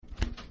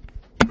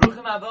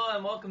Bruchim haba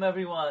and welcome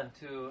everyone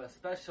to a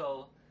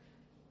special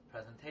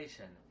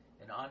presentation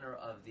in honor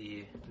of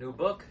the new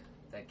book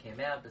that came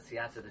out,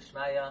 B'siyata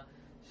D'Shmaya,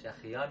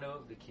 Shechiyanu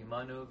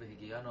V'Kimanu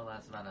V'Higiyanu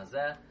L'Azman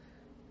Hazeh,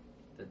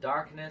 The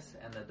Darkness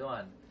and the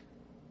Dawn.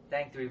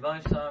 Thank the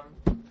Ribono Shel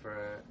Olam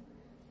for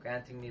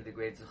granting me the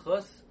great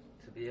zechus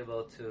to be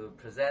able to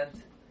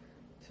present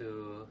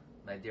to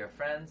my dear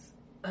friends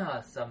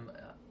some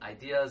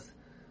ideas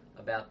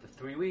about the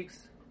 3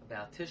 weeks,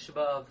 about Tisha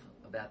B'Av,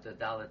 about the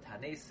Dalet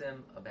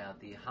Hanesim, about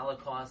the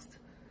Holocaust.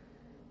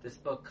 This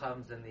book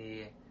comes in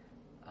the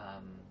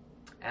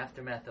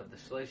aftermath of the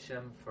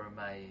Shloshim for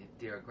my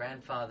dear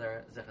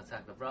grandfather, Zecher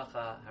Tzedek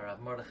Livracha, Harav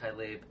Mordechai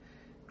Leib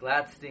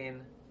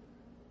Gladstein,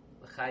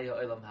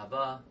 L'chaya Olam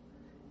Haba,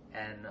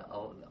 and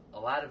a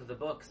lot of the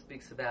book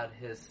speaks about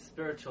his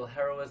spiritual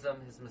heroism,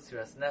 his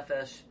Mesiras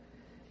Nefesh,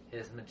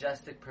 his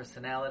majestic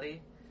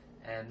personality,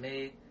 and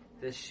may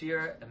this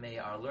year and may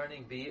our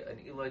learning be an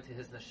Eloi to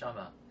his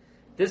neshama.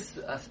 This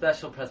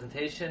special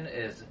presentation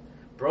is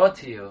brought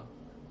to you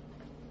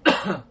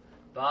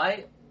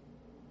by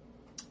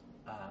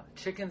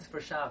Chickens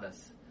for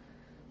Shabbos.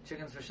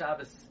 Chickens for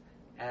Shabbos,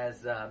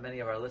 as many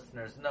of our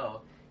listeners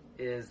know,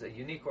 is a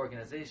unique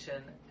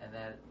organization, and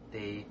that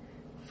they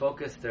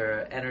focus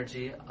their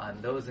energy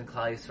on those in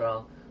Klal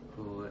Yisrael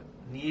who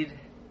need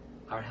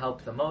our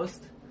help the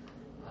most.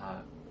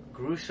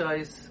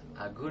 Grushos,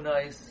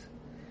 Agunos,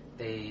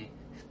 they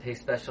pay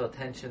special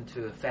attention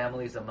to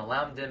families of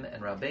Malamdim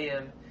and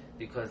Rabbeim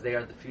because they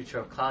are the future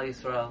of Klal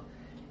Yisrael.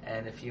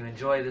 And if you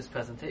enjoy this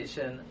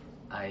presentation,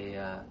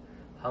 I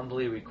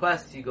humbly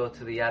request you go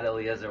to the Yad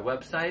Eliezer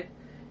website.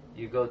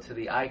 You go to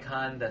the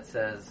icon that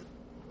says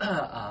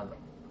Agunos,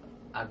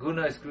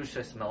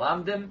 Grushos,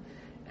 Malamdim,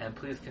 and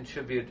please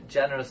contribute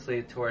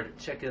generously toward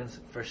Chickens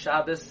for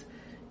Shabbos.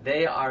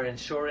 They are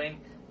ensuring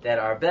that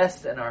our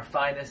best and our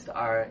finest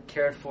are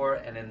cared for,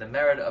 and in the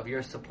merit of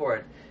your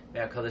support, may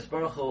HaKadosh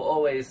Baruch Hu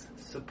always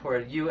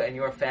support you and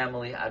your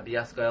family at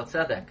B'Yas Goel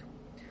Tzedek.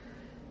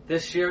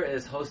 This year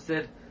is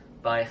hosted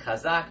by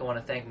Chazak. I want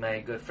to thank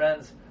my good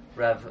friends,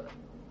 Rav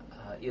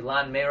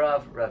Ilan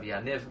Meirav, Rav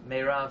Yaniv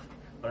Meirav.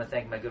 I want to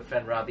thank my good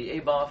friend Rabbi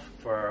Aboff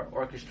for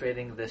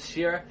orchestrating this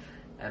year.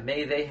 And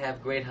may they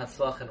have great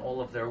hatzlach in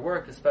all of their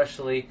work,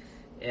 especially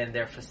in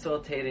their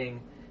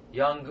facilitating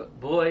young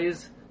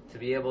boys to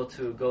be able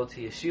to go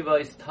to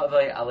yeshivos.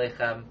 Tavai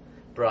Aleichem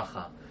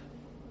Bracha.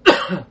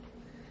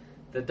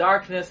 The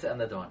Darkness and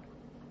the Dawn.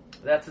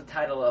 That's the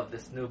title of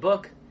this new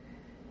book.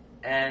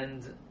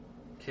 And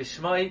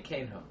Kishmoi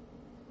Kenhu.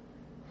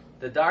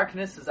 The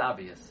darkness is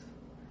obvious.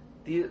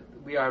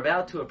 We are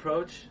about to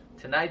approach,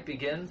 tonight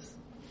begins,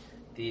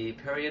 the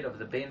period of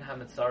the Bein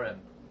HaMetzarim,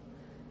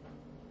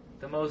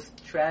 the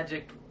most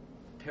tragic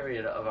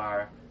period of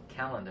our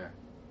calendar.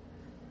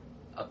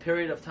 A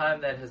period of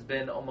time that has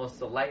been almost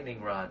a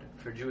lightning rod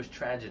for Jewish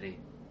tragedy.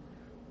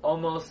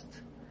 Almost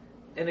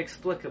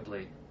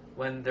inexplicably,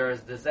 when there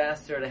is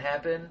disaster to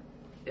happen,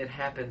 it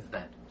happens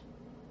then.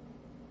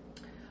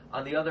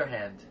 On the other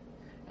hand,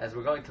 as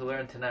we're going to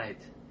learn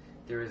tonight,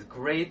 there is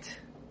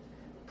great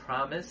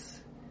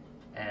promise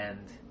and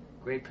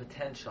great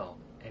potential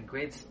and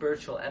great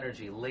spiritual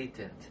energy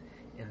latent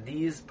in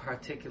these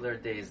particular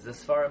days. The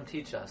Sfarim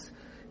teach us,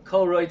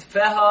 Kol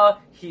roitfeha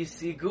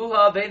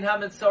hisiguha bein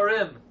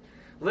hamitzarim.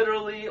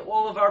 Literally,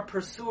 all of our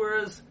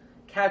pursuers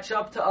catch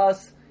up to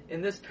us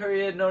in this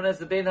period known as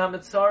the Bein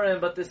HaMetzarim,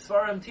 but the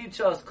Sfarim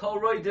teach us, Kol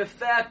roi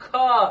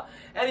defeka,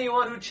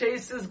 anyone who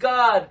chases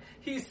God,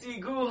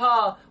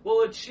 hisiguha,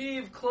 will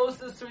achieve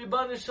closeness to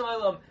Ribono Shel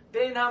Olam,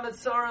 Bein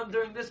HaMetzarim,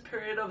 during this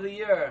period of the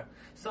year.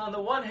 So on the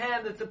one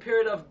hand, it's a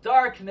period of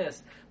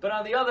darkness, but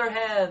on the other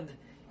hand,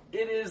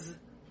 it is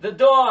the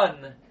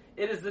dawn.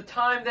 It is the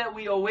time that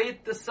we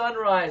await the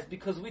sunrise,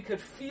 because we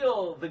could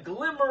feel the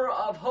glimmer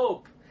of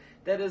hope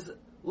that is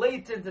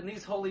latent in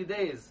these holy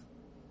days.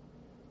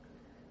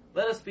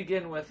 Let us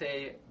begin with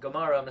a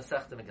Gemara,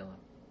 Masechta Megillah.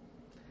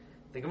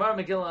 The Gemara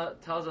Megillah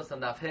tells us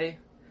on Daf Hey,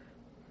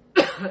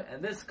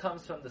 and this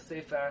comes from the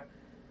Sefer,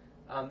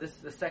 this is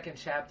the second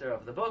chapter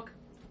of the book.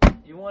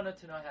 You wanted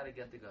to know how to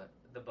get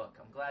the book.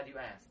 I'm glad you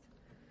asked.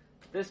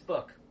 This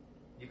book,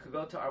 you could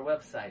go to our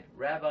website,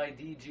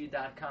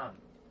 rabbidg.com,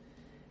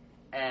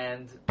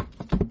 and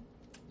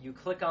you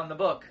click on the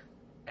book,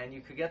 and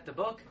you could get the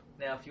book.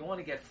 Now, if you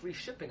want to get free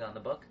shipping on the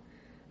book,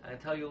 I can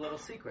tell you a little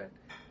secret.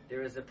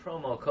 There is a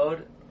promo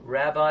code,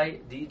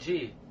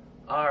 RABBIDG,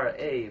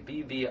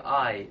 RABBIDG,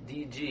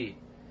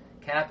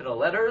 capital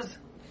letters,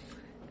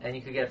 and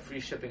you could get free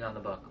shipping on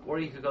the book. Or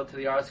you could go to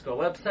the ArtScroll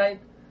website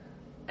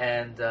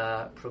and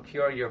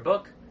procure your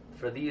book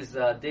for these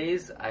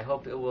days. I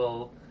hope it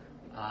will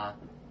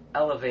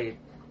elevate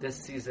this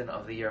season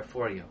of the year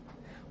for you.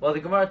 Well,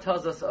 the Gemara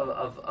tells us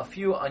of a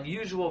few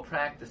unusual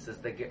practices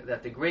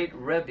that the great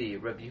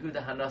Rebbe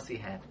Yehuda Hanasi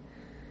had.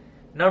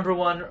 Number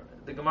one,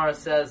 the Gemara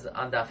says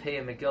on Daf Hey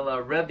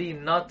Megillah, Rebbe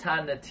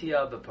Natan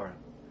Netia B'Purim.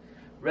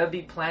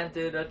 Rebbe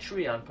planted a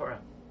tree on Purim.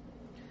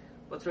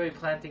 What's Rebbe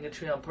planting a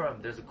tree on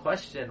Purim? There's a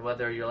question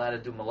whether you're allowed to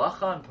do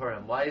malacha on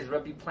Purim. Why is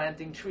Rebbe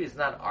planting trees? It's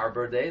not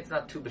Arbor Day. It's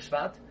not Tu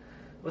B'Shvat.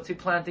 What's he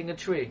planting a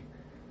tree?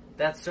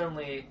 That's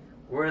certainly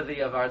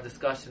worthy of our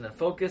discussion and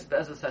focus.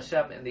 Be'ezus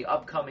Hashem, in the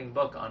upcoming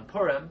book on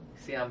Purim,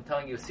 see, I'm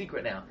telling you a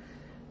secret now.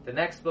 The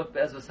next book,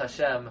 Be'ezus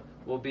Hashem,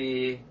 will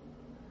be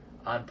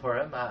on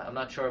Purim. I'm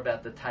not sure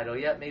about the title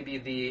yet. Maybe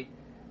the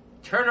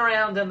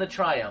Turnaround and the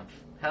Triumph.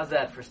 How's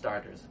that for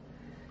starters?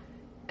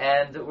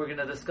 And we're going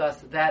to discuss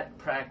that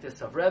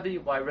practice of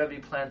Rebbe, why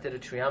Rebbe planted a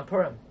tree on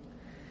Purim.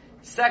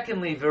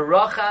 Secondly,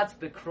 V'rachatz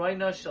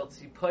b'kroina shel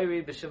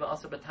Tzipori b'Sheva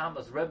Asar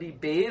b'Tammuz. Rebbe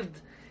bathed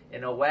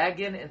in a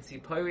wagon in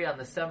Tzipori on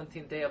the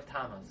 17th day of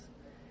Tammuz.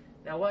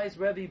 Now, why is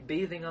Rebbe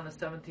bathing on the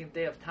 17th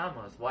day of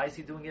Tammuz? Why is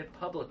he doing it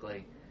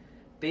publicly?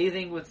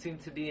 Bathing would seem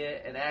to be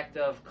an act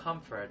of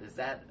comfort. Is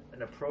that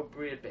an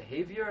appropriate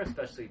behavior,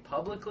 especially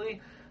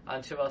publicly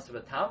on Sheva Asar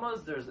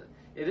b'Tammuz?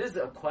 It is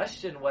a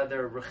question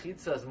whether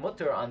rechitza is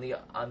mutter on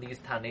these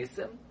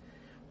tanesim.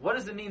 What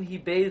does it mean he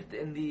bathed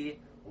in the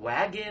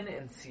wagon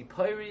in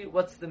Tzipori?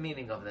 What's the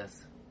meaning of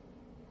this?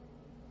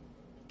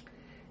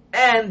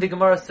 And the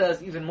Gemara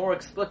says even more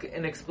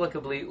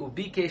inexplicably,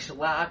 Ubikesh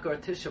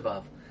la'akar Tisha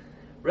B'Av.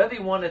 Rebbe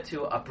wanted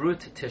to uproot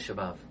Tisha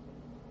B'Av.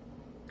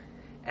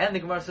 And the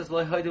Gemara says,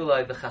 Lo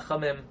haidulai, the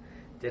Chachamim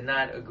did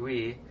not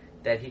agree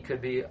that he could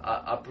be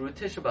uproot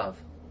Tisha B'Av.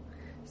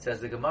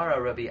 Says the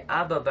Gemara, Rabbi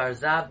Abba Bar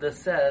Zavda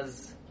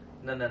says,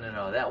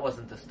 no, that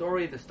wasn't the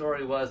story. The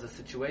story was a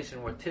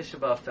situation where Tisha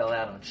B'Av fell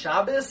out on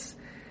Shabbos,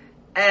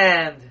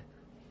 and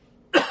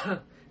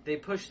they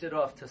pushed it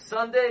off to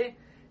Sunday,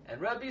 and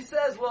Rabbi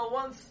says,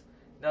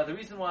 now the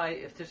reason why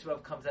if Tisha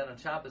B'Av comes out on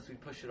Shabbos, we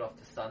push it off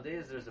to Sunday,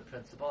 is there's a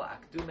principle,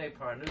 Akdume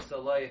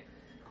Paranusa Loi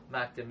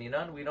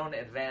Makdaminan, we don't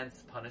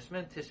advance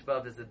punishment. Tisha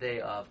B'Av is a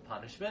day of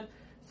punishment,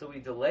 so we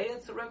delay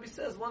it. So Rabbi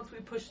says, once we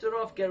pushed it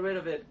off, get rid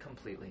of it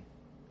completely.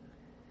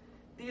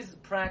 These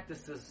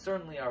practices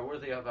certainly are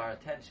worthy of our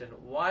attention.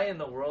 Why in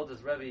the world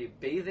is Rebbe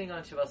bathing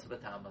on Sheva Asar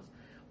b'Tammuz?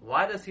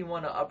 Why does he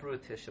want to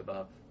uproot Tisha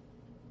B'Av?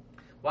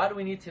 Why do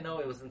we need to know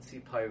it was in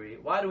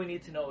Tzipori? Why do we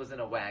need to know it was in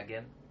a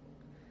wagon?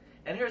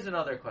 And here's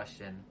another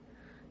question.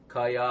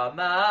 Kayamar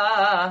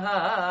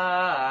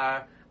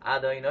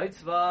Adonai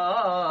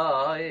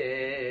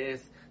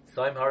Tzva'is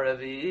Tzayim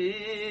HaRavi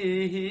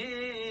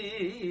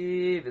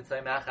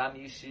V'Tzayim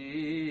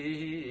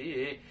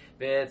HaChamishi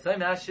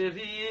V'Tzayim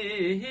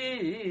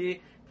HaShevi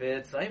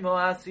V'Tzayim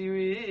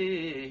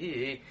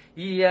HaAsiri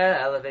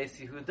Yeleves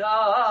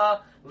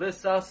Yehuda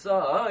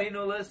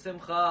L'Sasoinu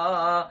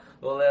L'Simcha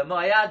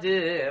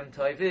U'Le'Mayadim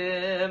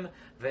Toivim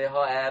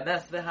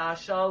V'Ha'emes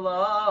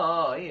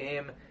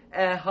V'Ha'Shalayim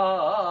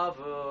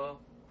Ehavu.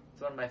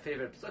 It's one of my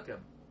favorite psukim.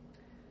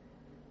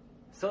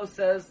 So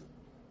says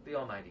the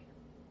Almighty,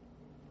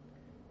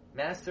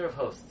 Master of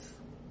hosts,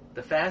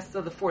 the fast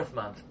of the 4th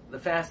month, the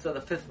fast of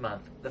the 5th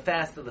month, the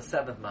fast of the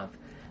 7th month,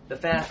 the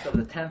fast of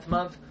the 10th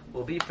month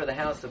will be for the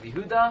house of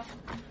Yehuda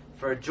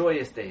for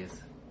joyous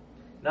days.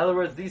 In other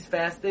words, these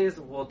fast days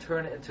will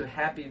turn into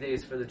happy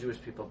days for the Jewish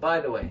people.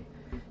 By the way,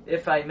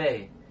 if I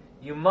may,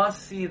 you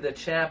must see the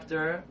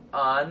chapter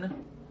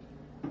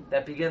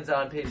that begins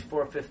on page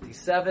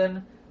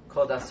 457,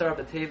 called Asar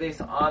B'Teves,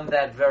 on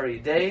that very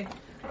day,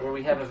 where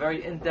we have a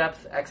very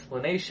in-depth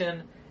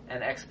explanation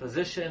and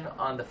exposition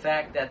on the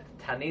fact that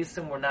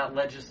Tanesim were not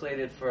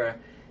legislated for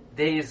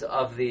days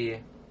of the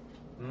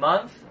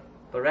month,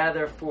 but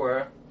rather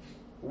for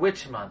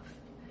which month.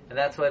 And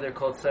that's why they're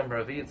called Tzayim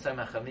Ravi,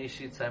 Tzayim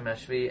HaChamishi, Tzayim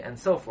HaShvi, and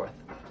so forth.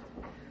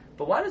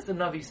 But why does the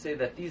Navi say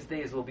that these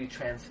days will be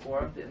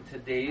transformed into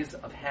days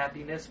of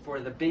happiness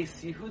for the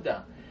Beis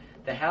Yehuda,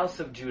 the house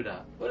of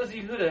Judah? What does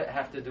Yehuda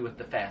have to do with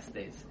the fast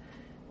days?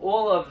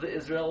 All of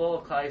Israel, all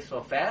of Klal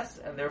Yisrael fast,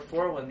 and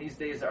therefore when these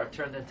days are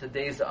turned into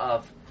days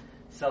of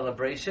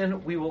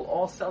celebration, we will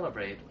all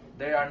celebrate.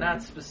 They are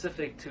not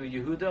specific to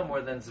Yehuda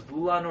more than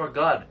Zvulun or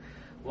Gad.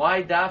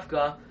 Why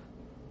Dafka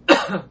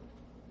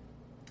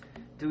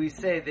do we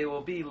say they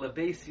will be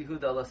Lebeis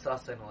Yehuda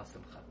L'Sasen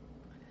L'Simcha?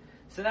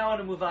 So now I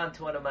want to move on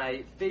to one of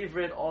my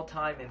favorite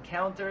all-time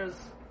encounters,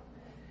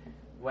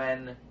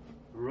 when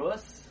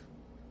Rus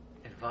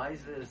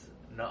advises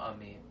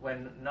Naomi,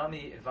 when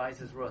Naomi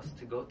advises Rus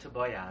to go to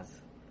Boaz,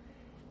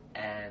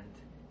 and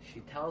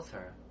she tells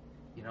her,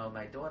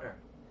 my daughter,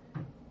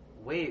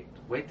 wait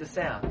this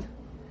out,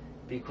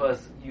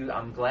 because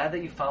I'm glad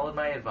that you followed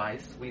my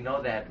advice. We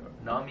know that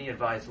Naomi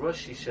advised Rus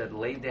she should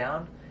lay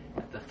down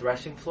at the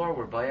threshing floor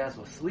where Boaz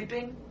was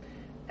sleeping,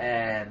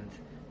 and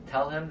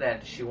tell him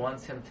that she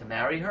wants him to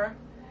marry her.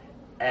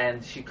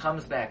 And she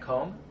comes back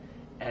home,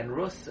 and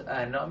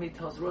Naomi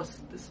tells Rus,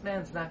 this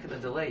man's not going to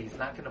delay, he's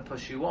not going to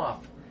push you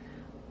off.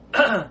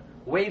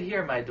 Wait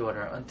here, my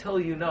daughter, until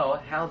you know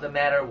how the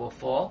matter will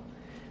fall,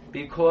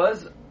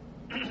 because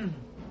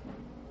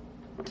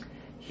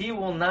he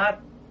will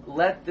not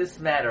let this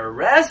matter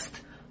rest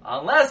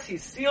unless he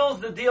seals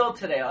the deal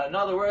today. In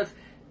other words,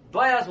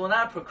 Boaz will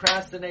not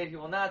procrastinate, he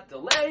will not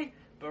delay,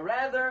 but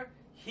rather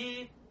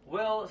he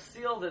will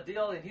seal the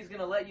deal, and he's going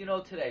to let you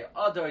know today.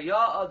 Adar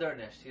ya, adar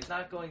nish. He's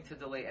not going to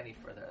delay any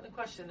further. And the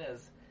question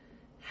is,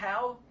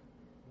 how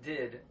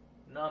did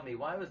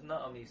why was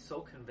Naomi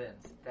so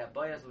convinced that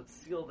Boaz would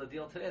seal the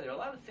deal today? There are a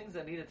lot of things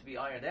that needed to be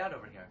ironed out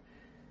over here.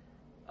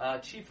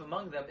 chief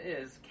among them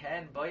is,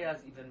 can Boaz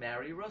even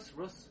marry Rus?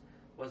 Rus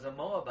was a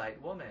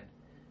Moabite woman.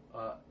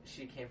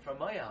 She came from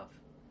Moav.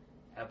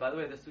 By the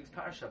way, this week's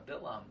parasha,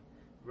 Bilam.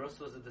 Rus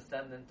was a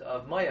descendant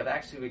of Moav.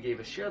 Actually, we gave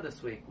a shir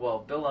this week.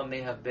 Well, Bilam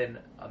may have been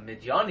a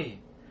Midyani.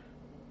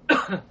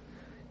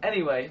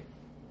 Anyway,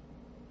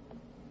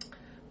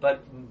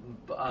 but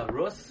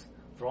Rus,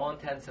 for all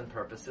intents and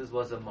purposes,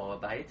 was a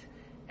Moabite,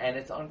 and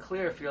it's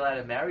unclear if you're allowed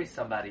to marry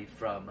somebody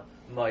from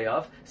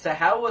Moav. So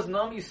how was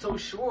Naomi so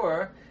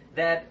sure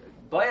that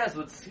Boaz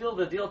would seal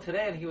the deal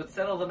today and he would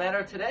settle the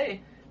matter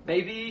today?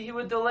 Maybe he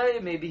would delay,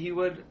 maybe he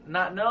would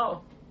not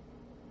know.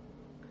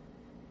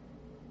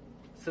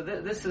 So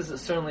this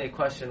is certainly a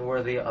question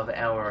worthy of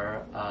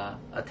our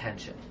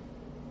attention.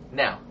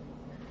 Now,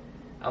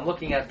 I'm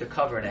looking at the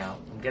cover now.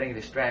 I'm getting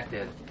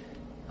distracted.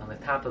 On the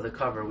top of the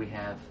cover we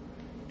have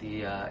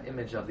the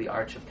image of the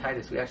Arch of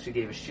Titus. We actually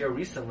gave a shir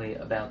recently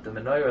about the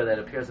menorah that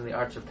appears in the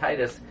Arch of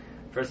Titus.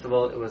 First of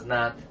all, it was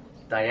not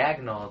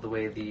diagonal the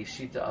way the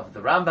Shita of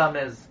the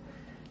Rambam is,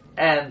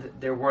 and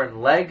there weren't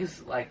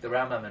legs like the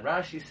Rambam and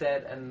Rashi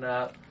said, and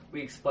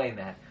we explained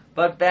that.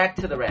 But back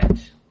to the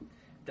ranch.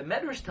 The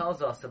Medrash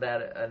tells us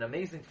about an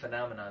amazing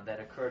phenomenon that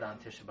occurred on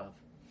Tisha B'Av.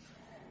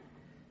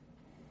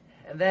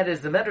 And that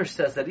is, the Medrash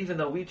says that even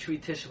though we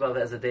treat Tisha B'Av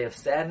as a day of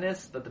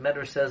sadness, but the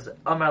Medrash says,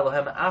 Amar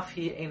lohem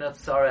afhi einat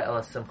tzara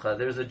ela simcha.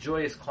 There's a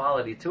joyous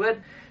quality to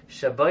it.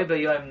 Shabai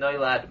b'yoyim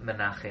noilad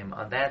Menachem.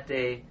 On that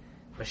day,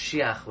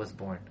 Mashiach was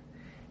born.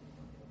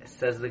 It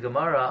says the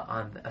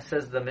Gemara,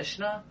 says the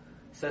Mishnah,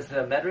 says the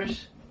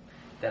Medrash,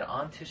 that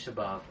on Tisha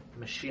B'Av,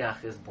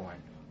 Mashiach is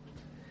born.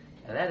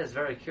 And that is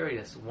very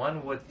curious.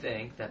 One would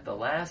think that the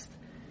last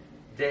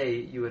day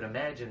you would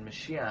imagine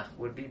Mashiach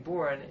would be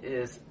born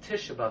is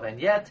Tisha B'Av,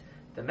 and yet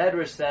the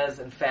Medrash says,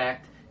 in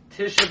fact,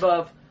 Tisha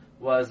B'Av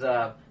was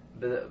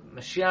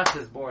Mashiach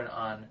is born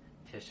on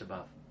Tisha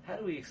B'Av. How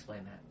do we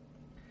explain that?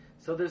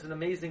 So there's an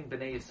amazing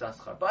Bnei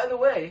Yissaschar. By the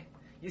way,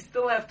 you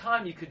still have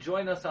time. You could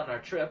join us on our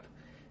trip.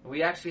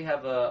 We actually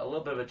have a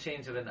little bit of a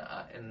change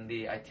in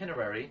the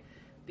itinerary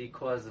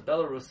because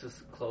Belarus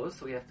is closed,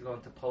 so we have to go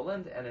into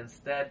Poland, and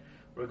instead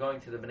we're going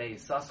to the Bnei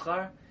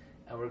Yissaschar,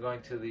 and we're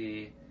going to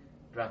the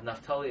Rav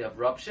Naftali of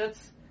Ropshitz,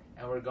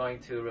 and we're going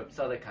to Reb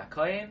Tzadok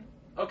HaKohen.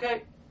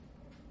 Okay.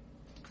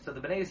 So the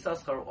Bnei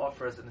Yissaschar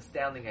offers an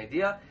astounding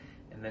idea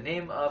in the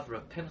name of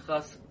Reb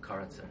Pinchas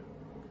Karatzer.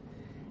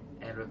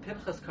 And Reb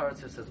Pinchas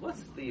Karatzer says,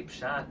 what's the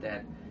pshat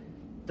that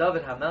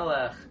David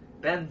HaMelech,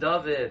 Ben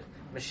David,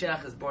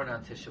 Mashiach is born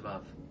on Tisha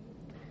B'Av?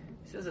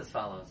 He says as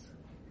follows.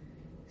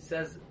 He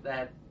says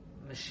that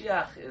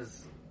Mashiach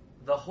is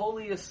the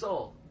holiest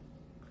soul.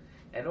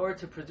 In order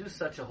to produce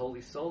such a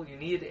holy soul, you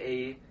need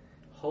a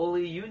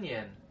holy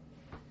union.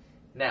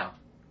 Now,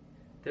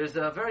 there's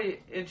a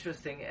very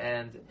interesting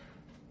and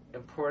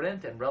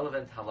important and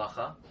relevant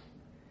halacha,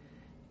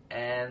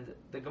 and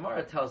the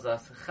Gemara tells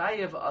us,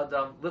 Chayev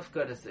Adam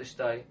lifkad es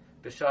ishtay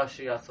b'shah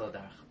sheyatzal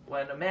derech.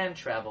 When a man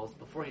travels,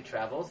 before he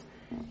travels,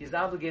 he's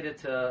obligated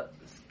to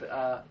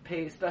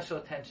pay special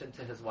attention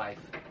to his wife,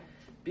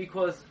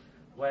 because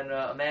when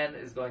a man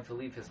is going to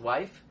leave his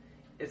wife,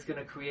 it's going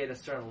to create a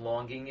certain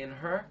longing in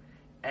her,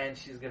 and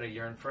she's going to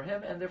yearn for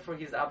him, and therefore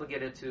he's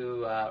obligated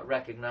to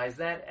recognize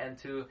that and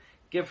to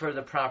give her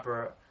the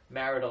proper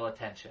marital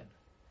attention.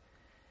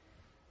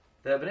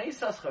 The Bnei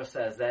Yissaschar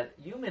says that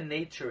human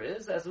nature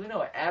is, as we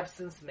know,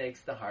 absence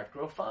makes the heart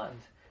grow fond.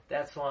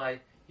 That's why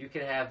you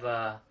can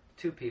have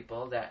two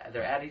people that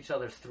they're at each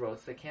other's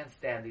throats, they can't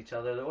stand each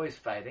other, they're always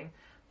fighting,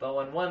 but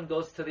when one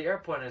goes to the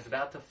airport and is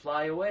about to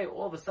fly away,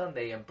 all of a sudden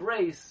they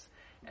embrace,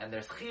 and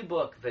there's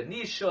chibuk,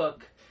 v'nishuk,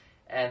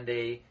 and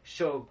they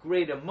show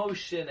great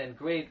emotion and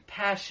great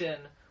passion.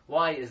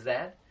 Why is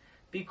that?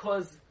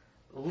 Because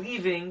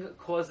leaving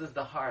causes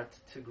the heart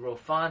to grow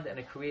fond, and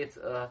it creates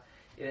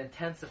it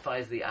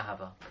intensifies the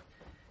ahava.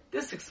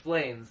 This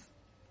explains,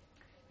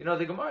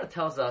 the Gemara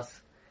tells us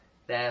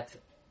that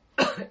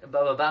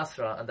Baba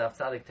Basra and Daf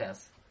Tzadik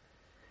Tes,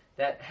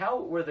 that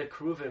how were the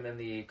Keruvim in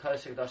the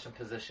Kodesh HaKodashim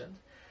positioned?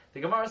 The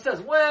Gemara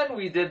says, when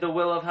we did the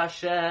will of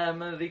Hashem,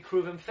 the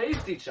Keruvim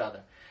faced each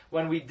other.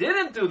 When we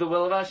didn't do the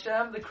will of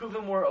Hashem, the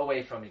Keruvim were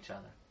away from each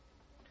other.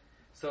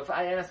 So if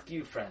I ask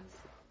you, friends,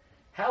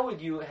 how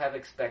would you have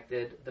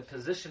expected the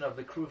position of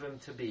the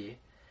Keruvim to be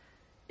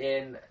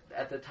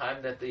at the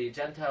time that the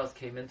Gentiles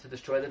came in to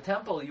destroy the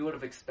temple? You would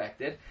have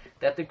expected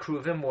that the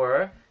Keruvim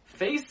were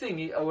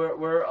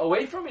were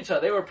away from each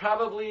other. They were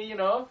probably,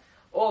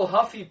 all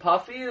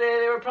huffy-puffy.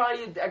 They were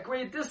probably at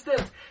great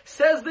distance.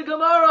 Says the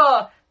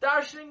Gemara,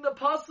 darshaning the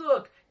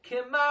pasuk,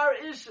 Kimar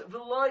ish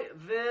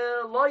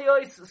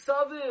v'loyos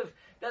saviv,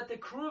 that the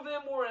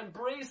Keruvim were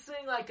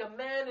embracing like a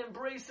man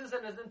embraces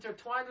and is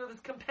intertwined with his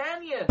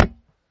companion.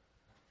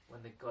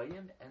 When the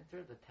Goyim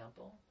entered the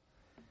temple,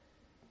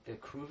 the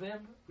Keruvim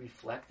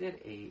reflected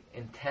a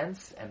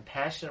intense and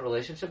passionate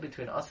relationship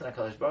between us and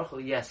HaKadosh Baruch Hu.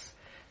 Yes,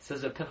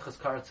 says Reb Pinchas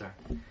Karatzer,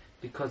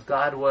 because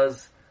God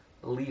was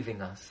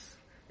leaving us.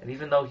 And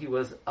even though he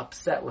was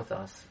upset with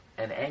us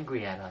and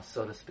angry at us,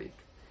 so to speak,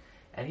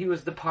 and he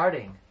was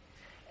departing,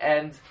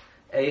 and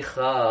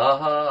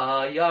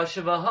Eicha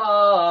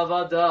yashvaha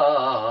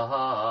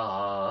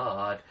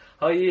vadad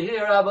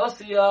hayihir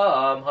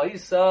abasiyam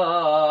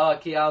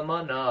hayisa ki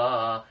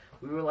almana.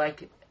 We were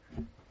like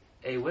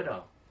a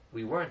widow.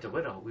 We weren't a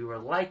widow. We were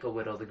like a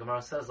widow. The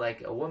Gemara says,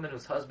 like a woman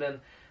whose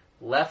husband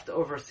left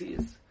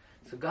overseas.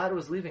 So God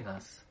was leaving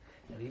us.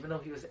 And even though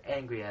He was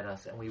angry at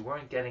us and we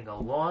weren't getting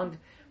along,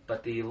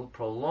 but the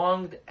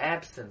prolonged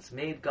absence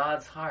made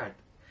God's heart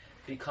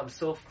become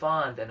so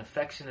fond and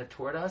affectionate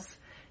toward us.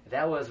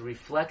 That was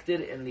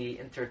reflected in the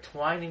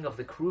intertwining of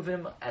the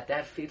Kruvim at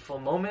that fateful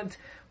moment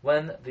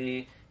when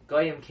the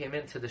Goyim came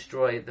in to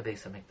destroy the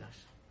Beis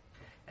HaMikdash.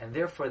 And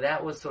therefore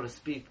that was, so to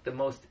speak, the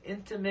most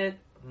intimate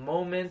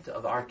moment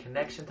of our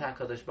connection to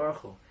HaKadosh Baruch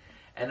Hu.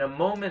 And a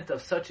moment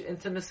of such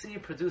intimacy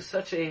produced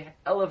such a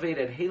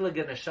elevated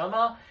Heilige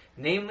Neshama,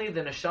 namely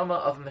the Neshama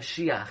of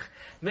Mashiach.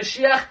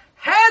 Mashiach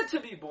had to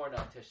be born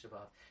on Tisha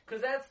B'Av,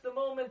 because that's the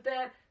moment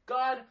that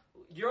God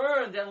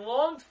yearned and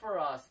longed for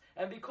us.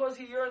 And because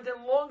He yearned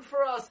and longed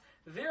for us,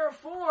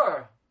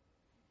 therefore,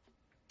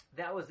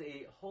 that was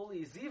a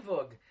holy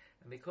zivug.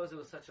 And because it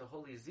was such a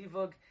holy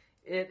zivug,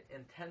 it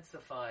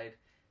intensified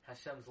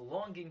Hashem's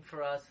longing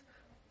for us,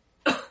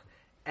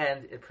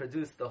 and it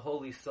produced the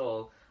holy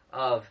soul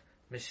of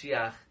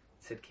Mashiach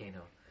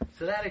Tzidkenu.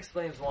 So that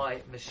explains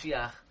why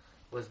Mashiach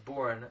was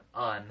born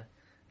on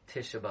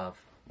Tisha B'Av.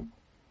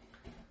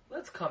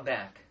 Let's come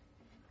back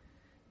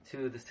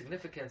to the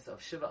significance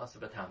of Shiva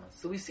Asar B'Tammuz.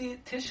 So we see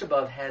Tisha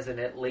B'Av has in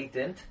it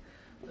latent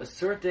a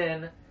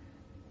certain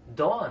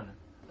dawn,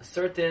 a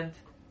certain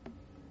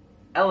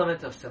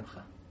element of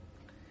Simcha.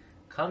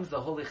 Comes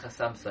the Holy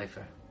Chassam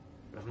Sofer,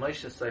 Rav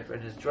Moshe Sofer,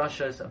 in his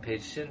drashas on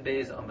page Shin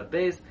Beis Amud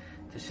Beis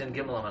to Shin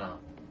Gimel Amud Aleph.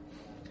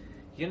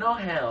 You know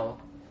how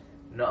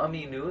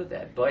Naomi knew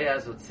that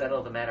Boaz would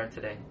settle the matter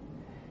today?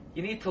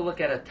 You need to look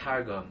at a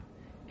Targum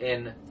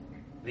in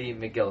the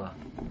Megillah.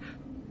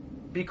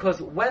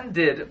 Because when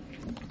did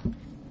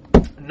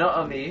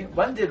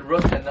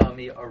Ruth and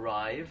Naomi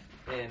arrive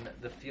in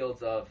the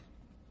fields of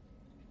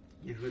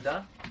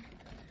Yehuda?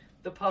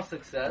 The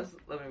Pasuk says,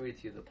 let me read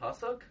to you the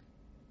Pasuk.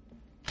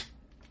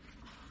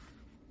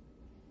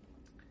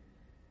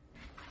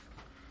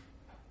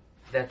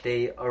 That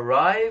they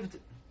arrived.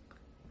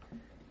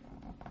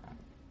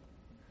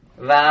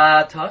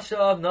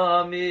 Vatashav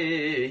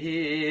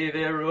Naomi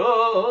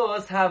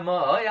v'ros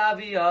hamoy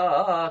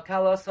avia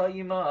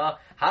kalasayima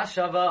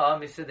hashava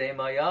misedei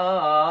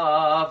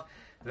mayav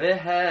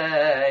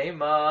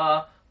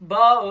v'heima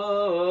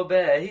ba'u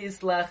beis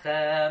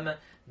lechem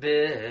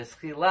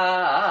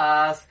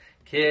b'schilas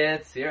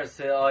kitzir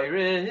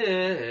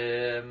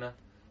se'oirim.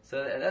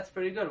 So that's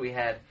pretty good. We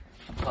had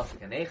a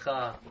pasuk in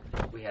Eicha,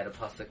 we had a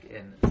pasuk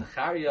in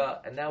Zechariah,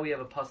 and now we have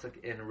a pasuk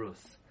in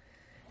Rus.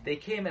 They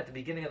came at the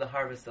beginning of the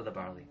harvest of the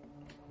barley.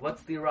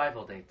 What's the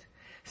arrival date?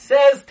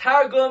 Says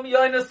Targum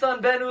Yonasan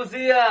ben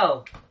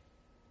Uziel.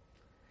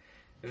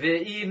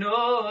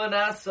 Ve'inu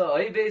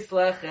nasoi beis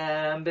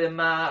lechem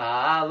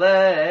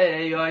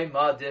b'ma'alei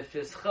yoyma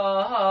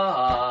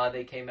defischa.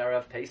 They came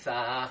Erev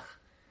Pesach.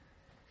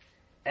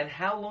 And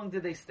how long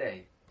did they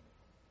stay?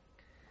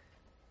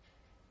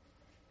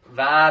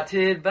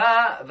 Vatid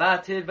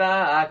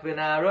ba'ak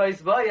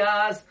b'narois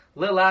boyaz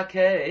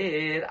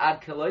lilakeid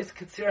ad kelois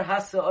katsir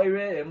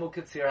ha'sa'oirim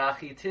u'katsir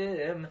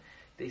ha'chitim.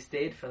 They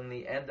stayed from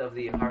the end of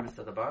the harvest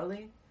of the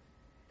barley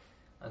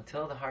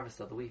until the harvest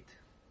of the wheat.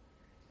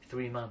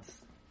 3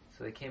 months.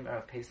 So they came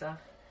Erev Pesach.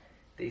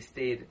 They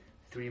stayed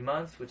 3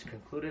 months, which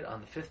concluded on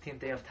the 15th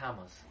day of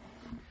Tammuz.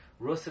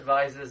 Rus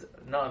advises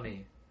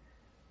Naomi.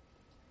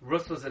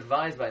 Rus was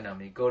advised by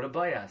Naomi, go to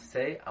Boaz,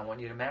 say, I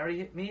want you to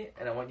marry me,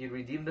 and I want you to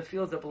redeem the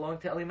fields that belong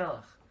to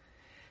Elimelech.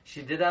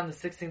 She did that on the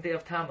 16th day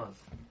of Tammuz.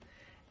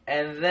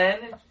 And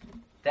then,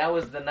 that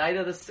was the night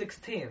of the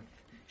 16th.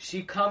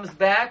 She comes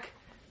back,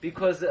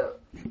 because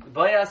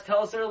Boaz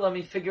tells her, let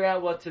me figure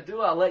out what to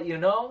do, I'll let you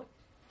know.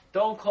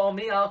 Don't call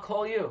me, I'll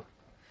call you.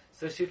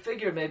 So she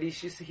figured maybe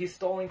he's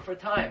stalling for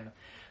time.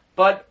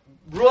 But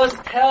Rus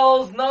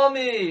tells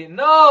Naomi,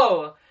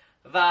 no!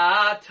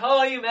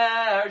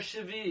 V'atoymer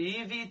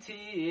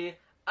shviviti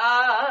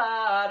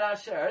ad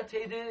asher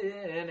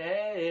teidin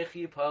ech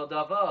yipol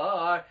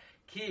davar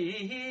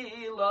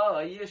ki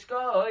lo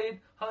yishkoid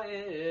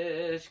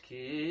ha'ish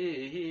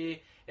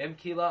ki im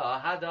ki lo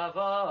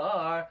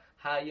hadavar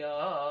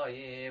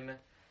hayayim.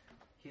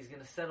 He's going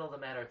to settle the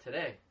matter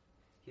today.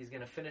 He's going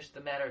to finish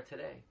the matter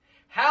today.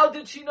 How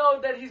did she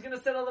know that he's going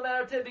to settle the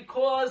matter today?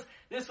 Because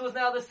this was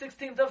now the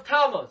 16th of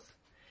Tammuz.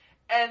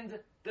 And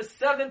the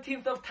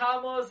 17th of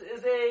Tammuz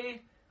is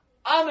a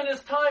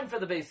ominous time for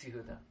the Beis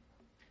Yehuda.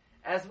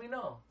 As we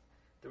know,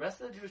 the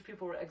rest of the Jewish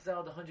people were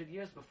exiled 100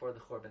 years before the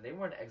Churban. They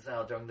weren't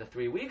exiled during the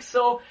 3 weeks.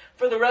 So,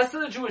 for the rest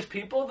of the Jewish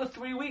people, the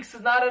 3 weeks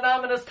is not an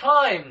ominous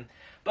time.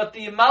 But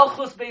the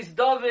Malchus Beis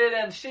David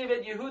and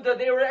Shevet Yehuda,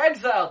 they were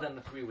exiled in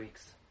the 3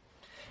 weeks.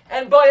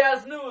 And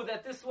Boaz knew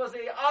that this was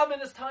a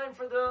ominous time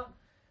for the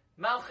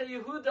Malchei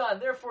Yehuda,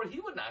 and therefore he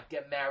would not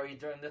get married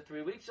during the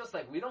 3 weeks, just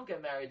like we don't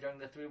get married during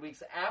the 3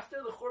 weeks after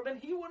the Churban.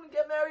 He wouldn't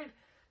get married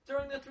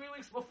during the 3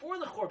 weeks before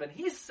the Churban.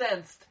 He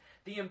sensed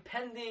the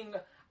impending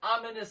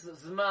ominous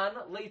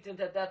Zman, latent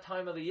at that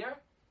time of the year.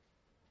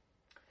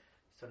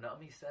 So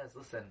Naomi says,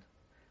 listen,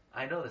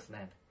 I know this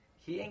man.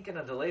 He ain't going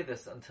to delay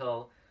this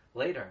until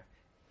later.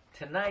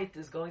 Tonight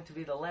is going to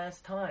be the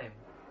last time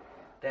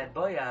that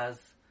Boaz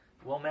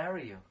will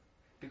marry you.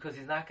 Because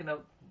he's not going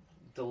to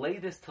delay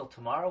this till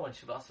tomorrow when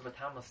Shiva Asar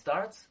B'Tammuz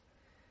starts.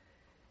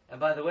 And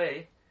by the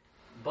way,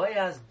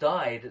 Boaz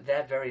died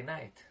that very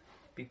night.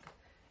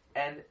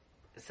 And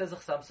it says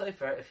Chasam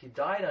Sofer, if he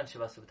died on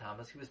Shiva Asar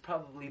B'Tammuz, he was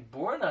probably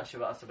born on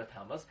Shiva Asar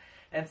B'Tammuz.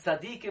 And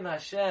Tzadikim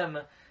Hashem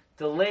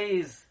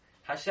delays,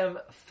 Hashem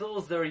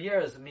fills their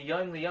years,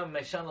 miyom liyom,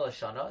 meshana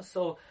l'shana.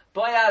 So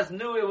Boaz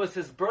knew it was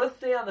his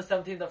birthday on the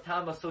 17th of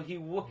Tammuz, so he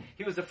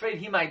was afraid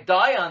he might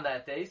die on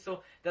that day.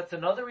 So that's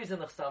another reason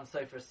the Chasam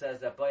Sofer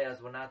says that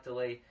Boaz will not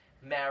delay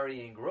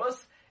marrying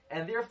Rus.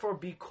 And therefore,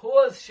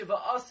 because Shiva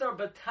Asar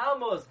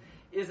B'Tammuz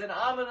is an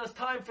ominous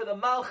time for the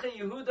Malchei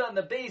Yehuda and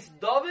the base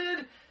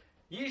David,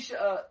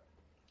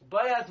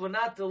 Boaz would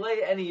not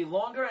delay any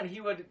longer, and he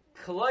would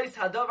Chalois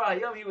Hadavar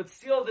Hayom, he would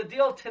seal the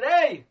deal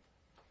today.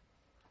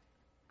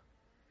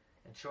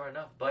 And sure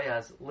enough,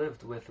 Boaz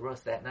lived with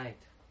Rus that night.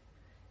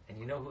 And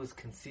you know who was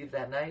conceived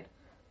that night?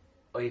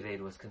 Oived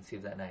was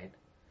conceived that night.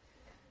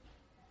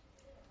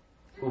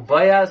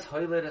 Boaz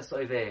hoiled es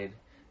Oived.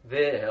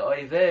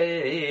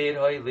 Ve'oived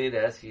hoiled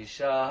es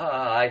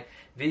Yishai.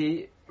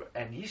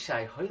 And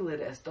Yishai hoiled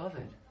es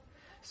David.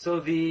 So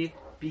the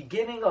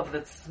beginning of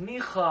the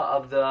tzmicha,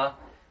 of the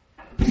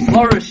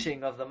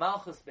flourishing of the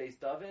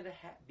Malchus-based David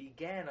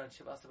began on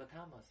Shiva Asar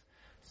B'Tammuz.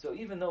 So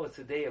even though it's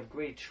a day of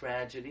great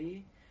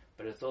tragedy,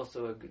 but it's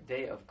also a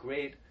day of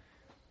great,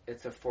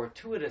 it's a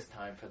fortuitous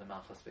time for the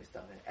Malchus-based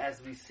David.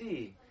 As we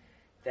see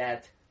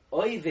that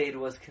Oived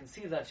was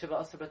conceived on Shiva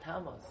Asar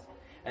B'Tammuz.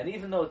 And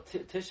even though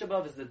Tisha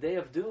B'Av is the day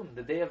of doom,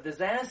 the day of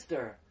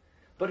disaster,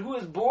 but who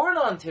was born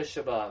on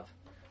Tisha B'Av?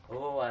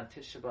 Oh, on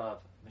Tisha B'Av,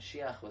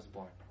 Mashiach was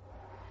born.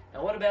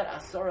 And what about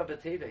Asara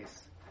B'Teves?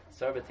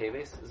 Asara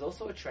B'Teves is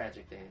also a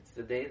tragic day. It's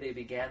the day they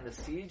began the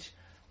siege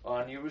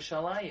on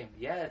Yerushalayim.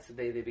 Yeah, it's the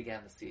day they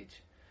began the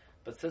siege.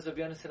 But says Rabbi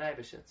Yonasan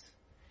Eibeshitz,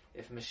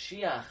 if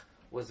Mashiach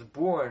was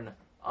born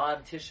on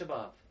Tisha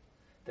B'Av,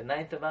 the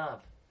 9th of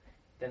Av,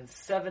 then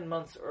 7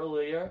 months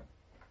earlier,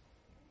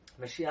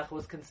 Mashiach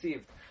was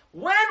conceived.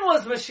 When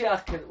was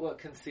Mashiach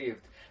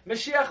conceived?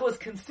 Mashiach was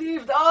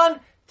conceived on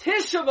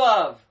Tisha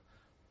B'Av.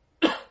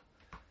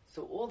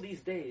 So all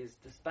these days,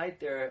 despite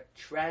their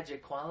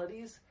tragic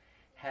qualities,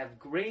 have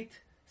great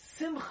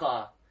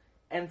simcha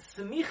and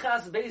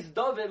semichas based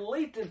David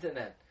latent in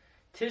it.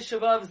 Tisha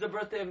B'Av is the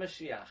birthday of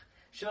Mashiach.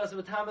 Shiva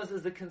Asar B'Tammuz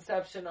is the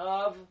conception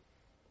of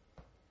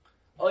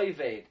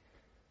Oived.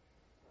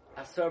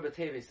 Asar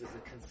B'Teves is the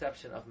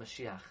conception of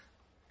Mashiach.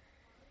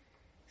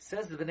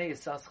 Says the Bnei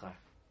Yissaschar,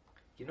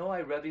 you know why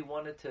Rebbe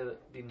wanted to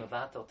be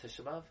Mevatel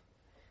Tisha B'Av?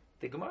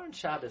 The Gemara in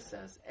Shabbos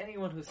says,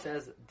 anyone who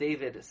says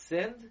David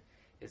sinned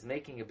is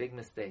making a big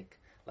mistake.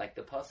 Like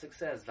the Pasuk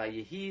says,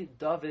 Vayehi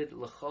David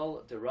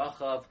l'chol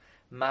derachav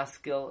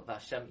maskil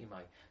v'Hashem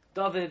imay.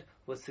 David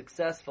was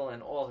successful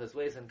in all his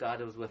ways and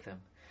God was with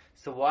him.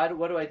 So what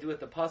do I do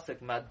with the Pasuk?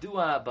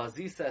 Madua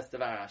bazisa es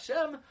devar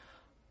Hashem?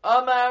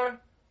 Amar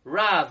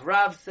Rav.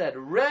 Rav said,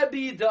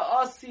 Rebbe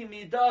da'asi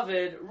mi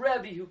David,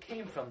 Rebbe who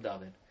came from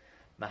David.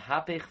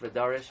 Mahapech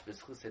v'darish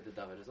b'schusei de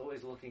David is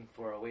always looking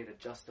for a way to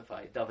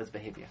justify David's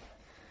behavior.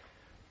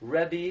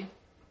 Rebbe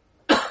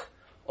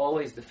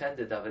always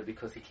defended David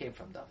because he came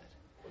from David.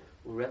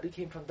 Rebbe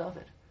came from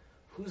David.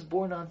 Who's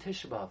born on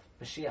Tisha B'Av?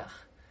 Mashiach.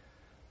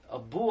 A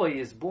boy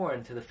is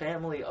born to the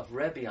family of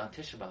Rebbe on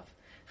Tisha B'Av.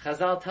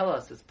 Chazal tell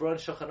us, it's brought in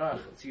Shulchan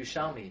Aruch, it's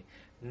Yushalmi.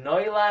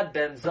 Noilad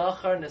ben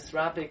Zachar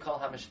nisrape kol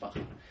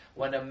hamishpachim.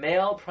 When a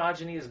male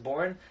progeny is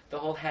born, the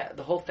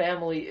whole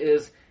family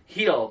is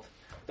healed.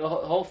 The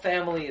whole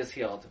family is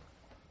healed.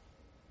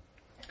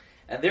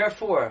 And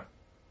therefore,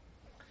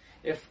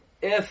 if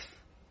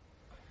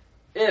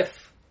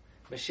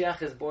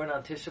Mashiach is born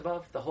on Tisha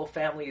B'Av, the whole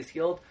family is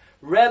healed.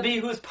 Rebbe,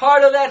 who's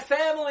part of that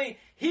family,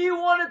 he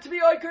wanted to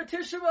be Oiker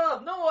Tisha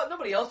B'Av. No,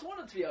 nobody else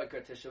wanted to be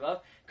Oiker Tisha B'Av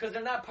because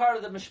they're not part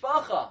of the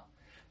Mishpacha.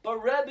 But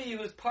Rebbe,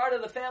 who's part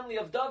of the family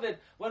of David,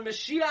 when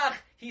Mashiach,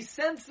 he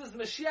senses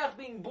Mashiach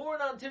being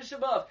born on Tisha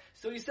B'Av.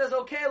 So he says,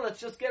 okay,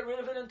 let's just get rid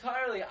of it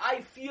entirely.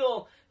 I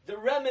feel the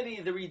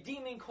remedy, the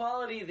redeeming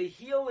quality, the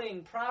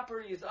healing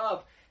properties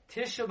of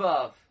Tisha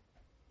B'Av.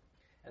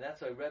 And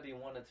that's why Rebbe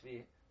wanted to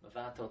be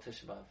Mevatel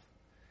Tisha B'Av.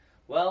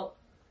 Well,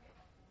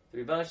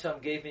 the Rebbeinu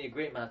Shalom gave me a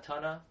great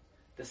matana.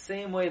 The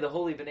same way the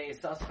holy Bnei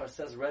Yissaschar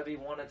says Rebbe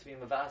wanted to be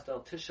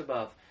Mevatel Tisha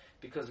B'Av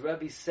because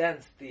Rebbe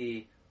sensed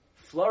the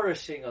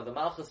flourishing of the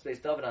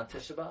Malchus-based David on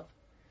Tisha B'Av.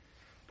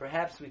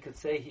 Perhaps we could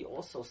say he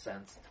also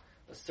sensed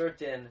a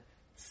certain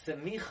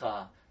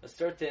semicha, a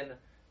certain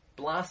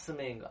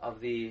blossoming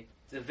of the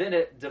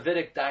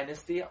Davidic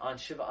dynasty on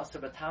Shiva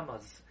Asar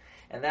B'Tammuz.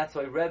 And that's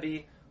why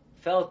Rebbe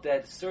felt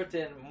that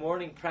certain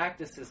mourning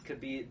practices could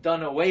be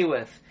done away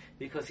with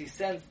because he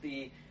sensed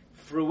the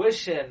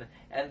fruition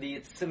and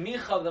the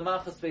tzemicha of the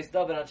Malchus-based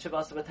David on Shiva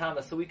Asar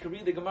B'Tammuz. So we could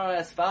read the Gemara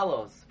as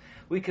follows.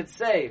 We could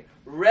say,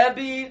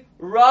 Rebbe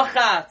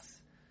Rachatz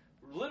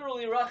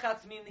literally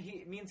rachatz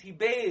means he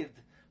bathed.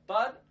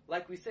 But,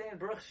 like we say in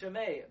Baruch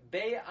Shemay,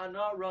 Bei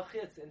Ana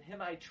Rachitz, in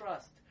him I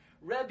trust.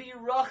 Rebbe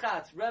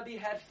rachatz, Rebbe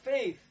had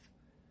faith.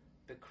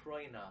 The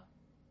kroina,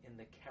 in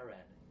the keren,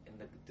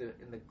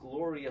 in the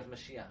glory of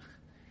Mashiach.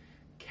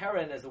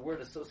 Keren is a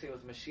word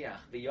associated with Mashiach.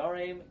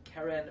 V'yareim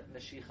keren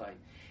Mashiachai.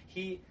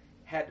 He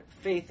had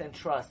faith and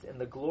trust in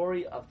the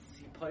glory of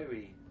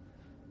Tzipori.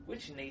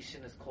 Which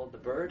nation is called the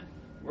bird?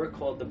 We're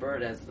called the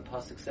bird, as the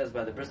pasuk says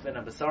by the Bris Ben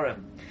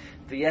Abasarim.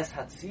 V'yes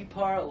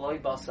hatzipar loy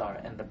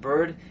basar, and the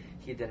bird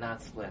he did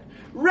not split.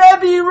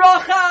 Rebbe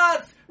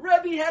rachatz,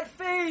 Rebbe had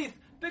faith.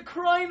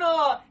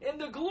 Bekroina, in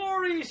the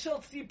glory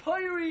shall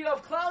Tzipori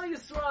of Klal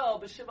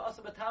Yisrael b'Shiva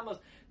Asar B'Tammuz,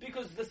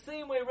 because the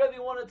same way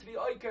Rebbe wanted to be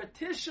Oiker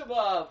Tisha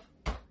B'Av,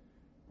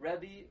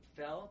 Rebbe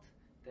felt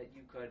that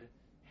you could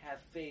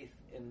have faith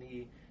in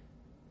the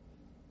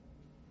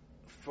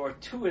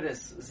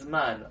fortuitous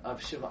Zman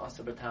of Shiva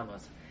Asar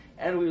B'Tammuz.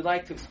 And we would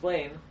like to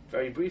explain,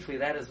 very briefly,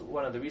 that is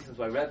one of the reasons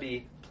why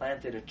Rebbe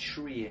planted a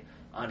tree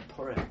on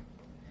Purim.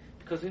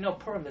 Because we know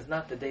Purim is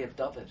not the day of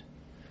David.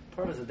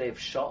 Purim is the day of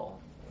Shaul.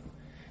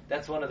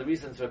 That's one of the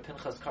reasons where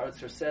Pinchas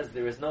Karatzer says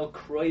there is no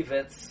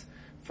kroivitz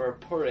for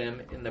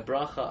Purim in the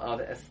bracha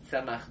of Es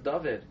Tzemach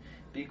David,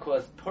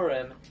 because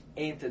Purim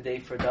ain't a day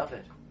for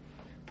David.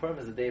 Purim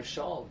is the day of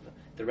Shaul,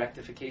 the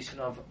rectification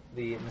of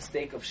the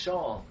mistake of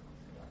Shaul.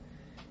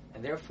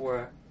 And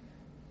therefore,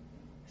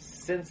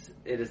 since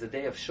it is a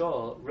day of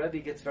Shaul, Rebbe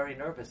gets very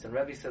nervous, and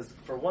Rebbe says,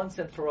 for once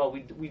and for all,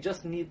 we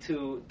just need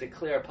to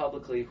declare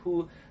publicly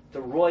who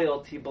the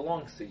royalty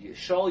belongs to. You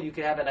Shaul, you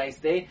can have a nice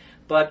day,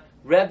 but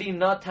Rebbe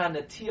Natan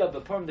Natiya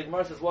B'Purim, the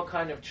Gemara says, what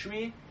kind of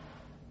tree?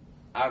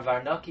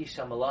 Arvarnaki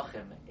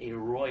Shamalachim, a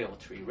royal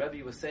tree.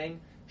 Rebbe was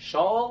saying,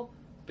 Shaul,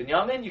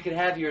 Binyamin, you can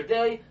have your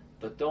day,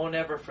 but don't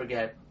ever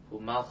forget who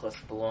Malchus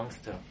belongs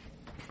to.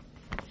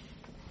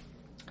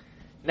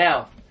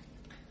 Now,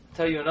 I'll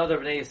tell you another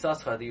Bnei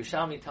Yissaschar. The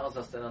Yerushalmi tells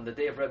us that on the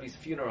day of Rebbe's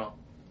funeral,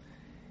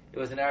 it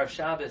was an Erev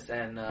Shabbos,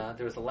 and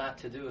there was a lot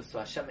to do, so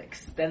Hashem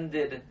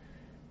extended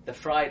the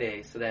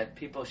Friday so that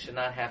people should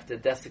not have to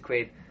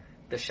desecrate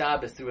the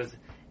Shabbos.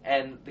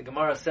 And the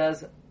Gemara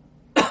says,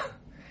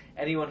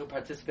 anyone who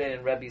participated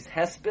in Rebbe's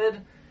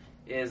Hesped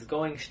is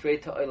going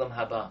straight to Olam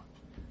Haba.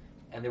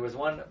 And there was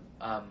one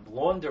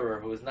launderer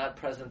who was not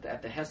present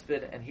at the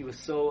Hesped, and he was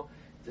so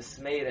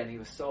dismayed and he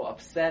was so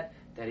upset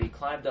that he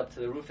climbed up to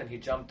the roof and he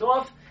jumped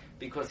off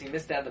because he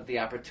missed out on the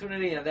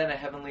opportunity. And then a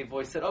heavenly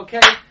voice said,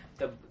 okay,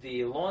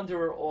 the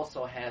launderer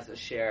also has a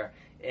share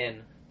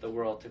in the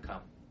world to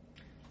come.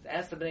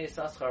 Asked the Bnei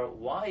Yissaschar,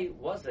 why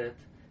was it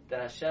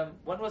that Hashem,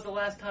 when was the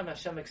last time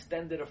Hashem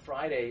extended a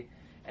Friday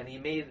and he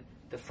made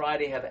the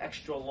Friday have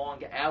extra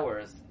long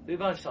hours? The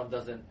Rebbe Shalom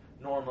doesn't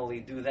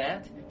normally do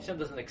that. Hashem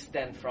doesn't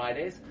extend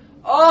Fridays.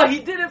 Oh, he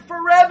did it for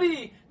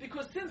Rebbe!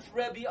 Because since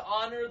Rebbe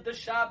honored the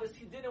Shabbos,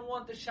 he didn't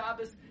want the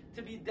Shabbos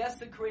to be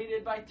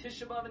desecrated by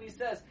Tisha B'Av, and he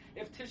says,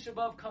 if Tisha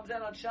B'Av comes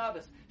out on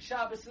Shabbos,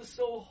 Shabbos is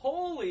so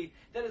holy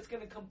that it's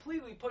going to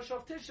completely push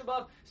off Tisha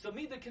B'Av, so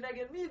Midah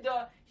Keneged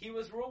Midah, he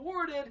was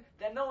rewarded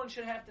that no one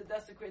should have to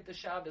desecrate the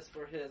Shabbos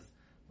for his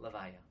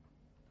Levaya.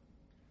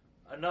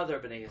 Another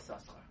Bnei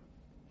Yissaschar.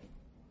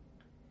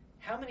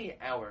 How many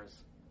hours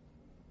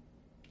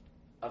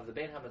of the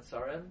Bein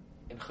HaMetzarim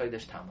in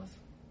Chodesh Tammuz?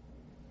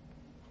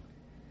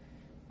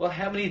 Well,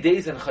 how many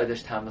days in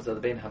Chodesh Tammuz of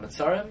the Bein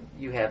HaMetzarim?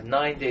 You have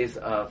 9 days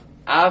of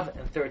Av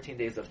and 13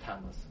 days of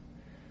Tammuz.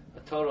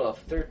 A total of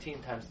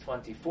 13 times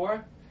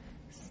 24,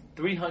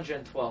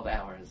 312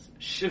 hours.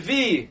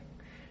 Shavi!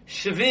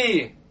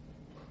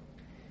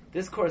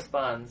 This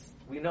corresponds,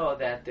 we know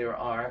that there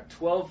are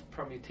 12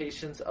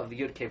 permutations of the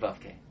Yud Kei Vav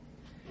Kei.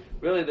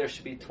 Really there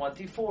should be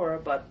 24,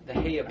 but the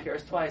Hey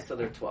appears twice, so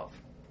there are 12.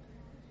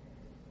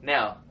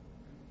 Now,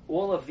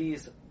 all of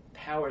these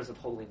powers of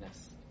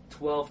holiness,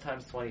 12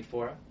 times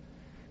 24,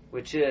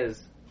 which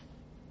is,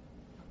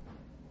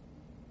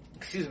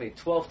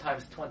 12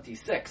 times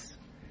 26,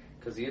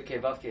 because the Yud Kei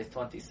Vav Kei is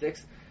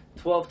 26.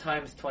 12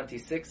 times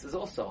 26 is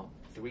also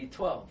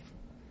 312,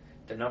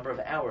 the number of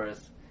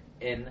hours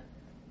in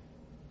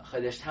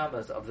Chodesh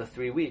Tammuz of the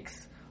 3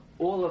 weeks.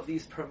 All of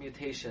these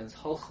permutations,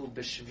 Holchu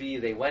B'Shvi,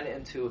 they went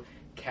into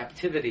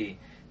captivity.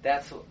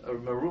 That's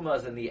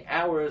Merumas in the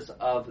hours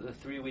of the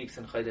 3 weeks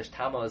in Chodesh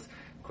Tammuz,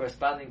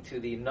 corresponding to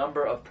the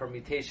number of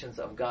permutations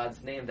of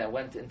God's name that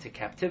went into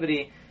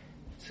captivity,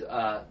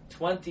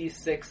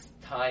 26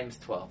 times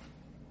 12.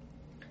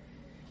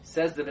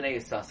 Says the Bnei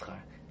Yissaschar.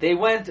 They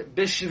went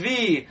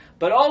b'shvi,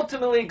 but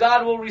ultimately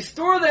God will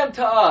restore them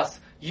to us.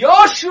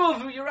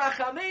 Yoshuv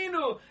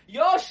Yerachamenu.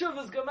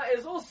 Yoshuv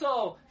is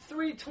also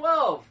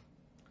 312.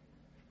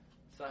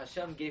 So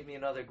Hashem gave me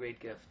another great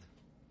gift.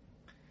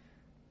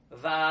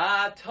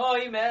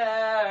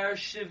 V'atoimer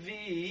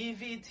shvi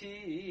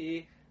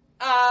viti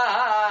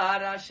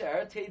ad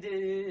asher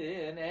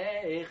teidin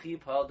echi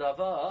pal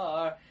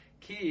davar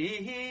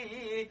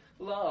ki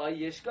la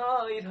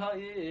yishgait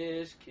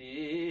ha'ish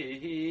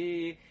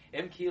ki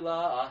im ki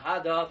la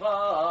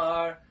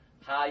hadavar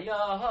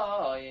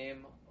hayim.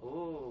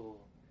 Oh,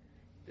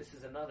 this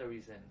is another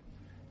reason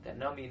that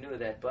Naomi knew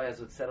that Boaz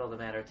would settle the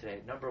matter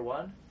today? Number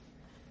one,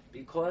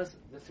 because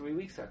the 3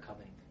 weeks are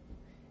coming.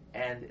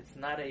 And it's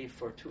not a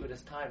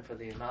fortuitous time for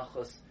the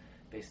Malchus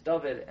Beis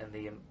David and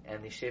the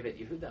Shevet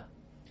Yehuda.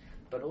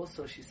 But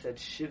also she said,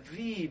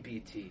 Shavi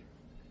biti.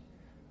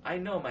 I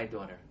know, my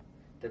daughter,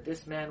 that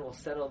this man will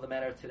settle the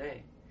matter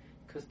today.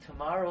 Because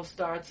tomorrow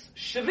starts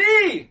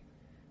Shavi!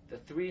 The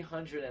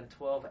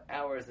 312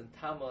 hours in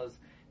Tammuz,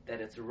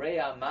 that it's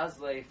Reya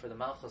Mazle for the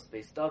Malchus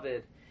Beis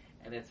David,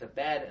 and it's a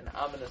bad and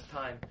ominous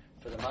time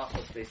for the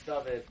Malchus Beis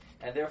David,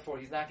 and therefore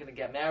he's not going to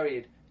get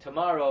married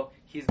tomorrow,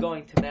 he's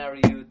going to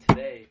marry you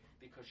today,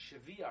 because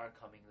Shavi are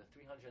coming, the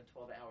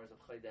 312 hours of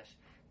Chodesh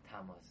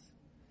Tammuz.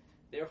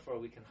 Therefore,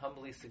 we can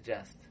humbly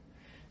suggest,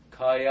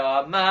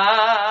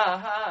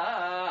 Kayamar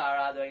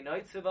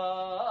Adonai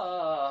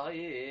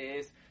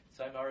Tzavos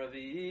Tzayim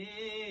HaRavi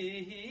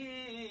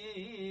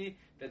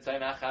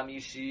V'Tzayim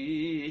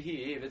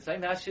HaChamishi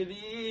V'Tzayim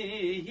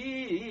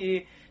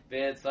HaShavi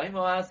V'Tzayim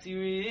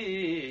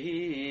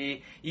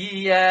HaAsiri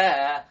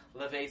Yeh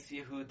Leveis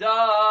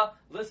Yehuda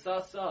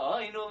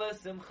L'Sasayin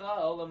U'Lesimcha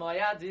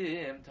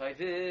U'Lemayadim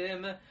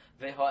Toivim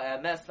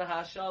V'Ha'emes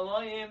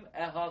V'Ha'Shalayim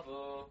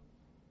Ehavu.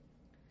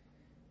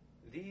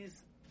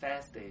 These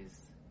fast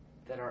days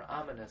that are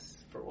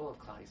ominous for all of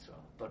Klal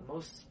Yisrael, but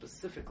most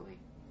specifically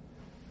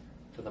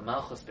for the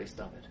Malchus Beis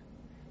David,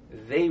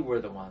 they were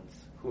the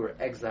ones who were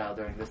exiled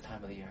during this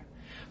time of the year.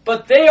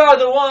 But they are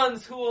the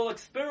ones who will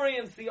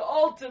experience the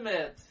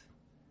ultimate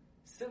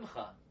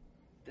simcha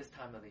this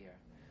time of the year.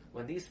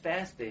 When these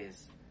fast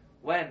days,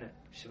 when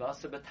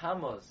Shivasa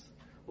B'Tammuz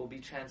will be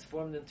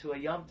transformed into a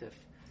Yom Tif.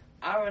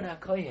 Aaron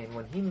HaKohen,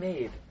 when he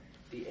made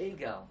the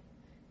Egel,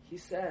 he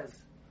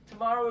says,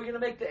 tomorrow we're going to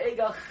make the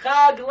Egel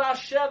Chag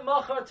Lashem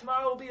Machar.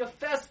 Tomorrow will be a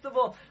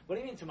festival. What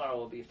do you mean tomorrow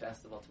will be a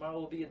festival? Tomorrow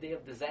will be a day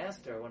of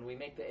disaster when we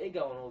make the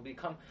Egel and it will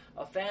become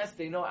a fast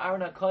day. No,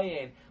 Aaron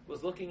HaKohen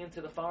was looking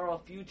into the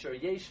far-off future.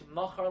 Yesh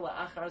Machar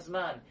La'achar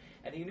Zman.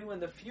 And he knew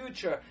in the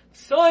future,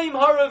 Tzoim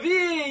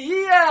Haravi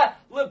Yeh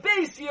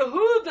Lebeis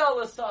Yehuda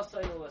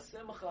L'Sasay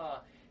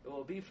L'Simcha. It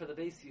will be for the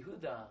Beis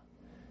Yehuda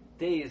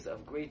days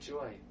of great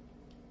joy.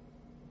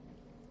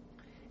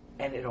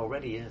 And it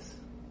already is.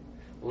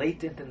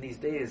 Latent in these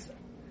days,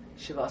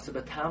 Shivasa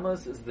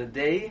B'Tammuz is the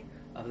day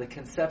of the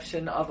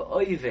conception of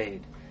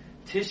Oived.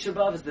 Tisha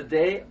B'Av is the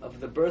day of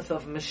the birth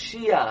of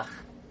Mashiach.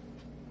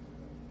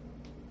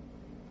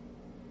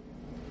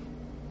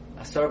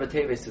 Asar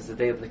B'Teves is the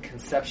day of the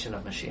conception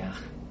of Mashiach.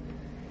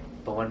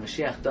 But when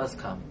Mashiach does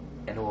come,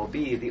 and it will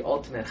be the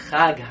ultimate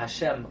Chag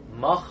Hashem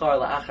Machar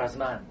La'achar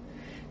Zman,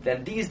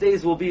 then these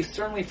days will be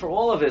certainly for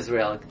all of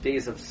Israel,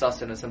 days of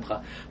Sasan and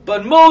Simcha.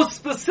 But most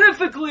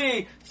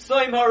specifically,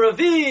 Tzayim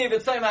HaRavi,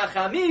 V'Tzayim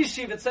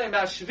HaChamishi, V'Tzayim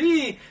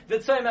HaShvi,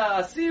 V'Tzayim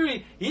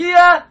HaAsiri,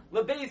 Yeh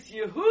Lebeis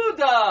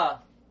Yehuda,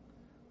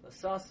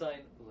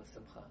 L'Sasayin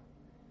U'L'Simcha.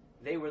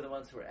 They were the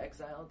ones who were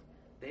exiled.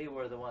 They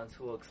were the ones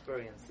who will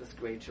experience this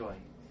great joy.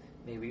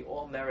 May we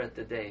all merit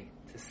the day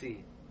to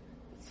see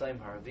V'Tzayim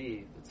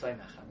HaRavi, V'Tzayim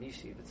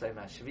HaChamishi, V'Tzayim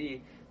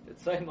HaShvi,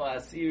 V'Tzayim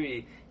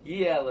HaAsiri,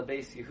 Yeh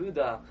Lebeis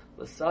Yehuda,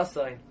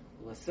 L'Sasayin,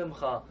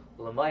 L'Simcha,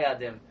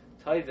 L'Mayadim,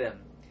 Toivim.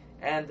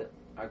 And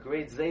our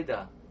great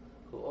Zayda,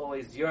 who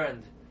always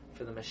yearned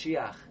for the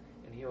Mashiach,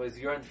 and he always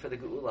yearned for the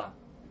Geula.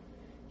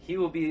 He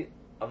will be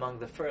among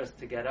the first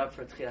to get up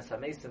for Tchias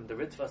HaMesim. The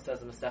Ritva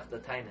says in Masechta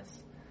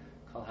Tainis,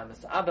 Kol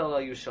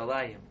HaMis'abel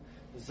Yushalayim,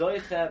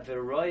 Zoiche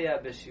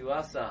V'Roya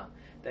B'Shiwasa,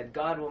 that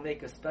God will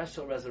make a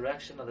special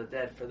resurrection of the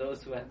dead for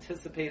those who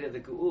anticipated the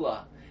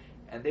Geula,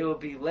 and they will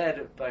be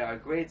led by our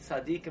great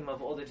tzaddikim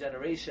of all the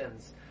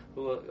generations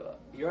who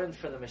yearned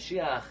for the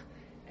Mashiach,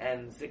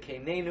 and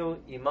Zikeinenu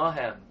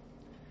Imahem.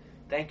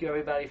 Thank you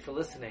everybody for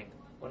listening.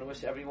 I want to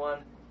wish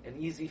everyone an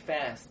easy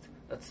fast,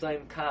 a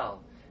Tzayim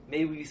Kal.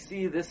 May we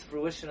see this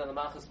fruition of the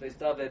Malchus Beis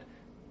David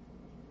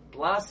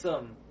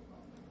blossom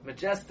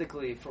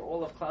majestically for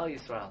all of Klal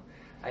Yisrael.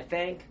 I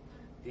thank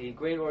the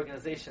great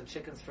organization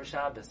Chickens for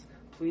Shabbos.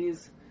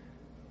 Please,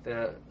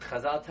 the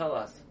Chazal tell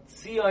us,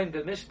 Tzion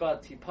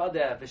b'mishpat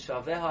tipadeh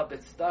v'shaveha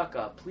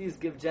b'tzedakah. Please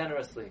give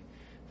generously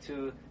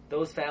to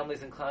those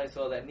families in Klal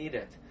Yisrael that need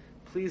it.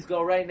 Please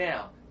go right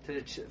now to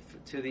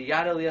the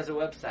Yad Eliezer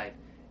website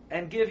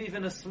and give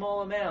even a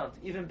small amount.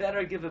 Even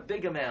better, give a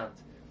big amount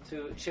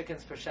to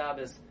Chickens for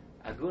Shabbos.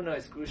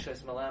 Agunos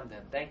Grushos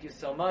Malamdim. Thank you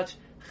so much.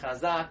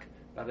 Chazak,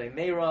 Rabbi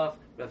Meirav,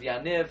 Rav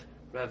Yaniv,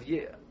 Rav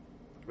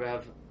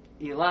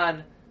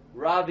Ilan,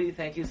 Rabbi.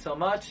 Thank you so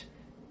much.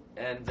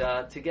 And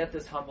to get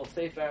this humble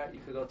sefer, you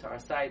could go to our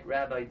site,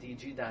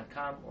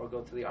 rabbidg.com, or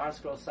go to the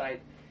ArtScroll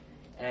site.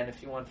 And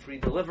if you want free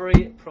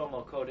delivery,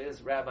 promo code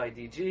is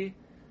RabbiDG.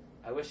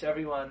 I wish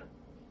everyone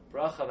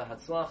bracha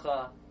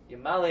v'hatzlacha,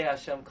 Yimalei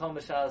Hashem kol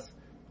mishas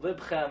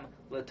libchem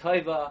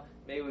l'toiva.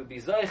 May we be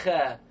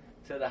zoiche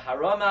to the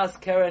Haramas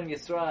Keren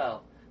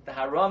Yisrael, the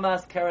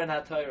Haramas Keren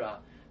HaTorah,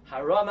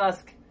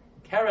 Haramas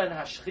Keren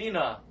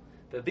HaShchina,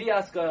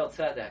 B'bias Goyal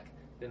Tzedek,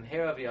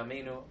 B'mhera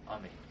v'yameinu.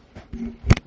 Amen.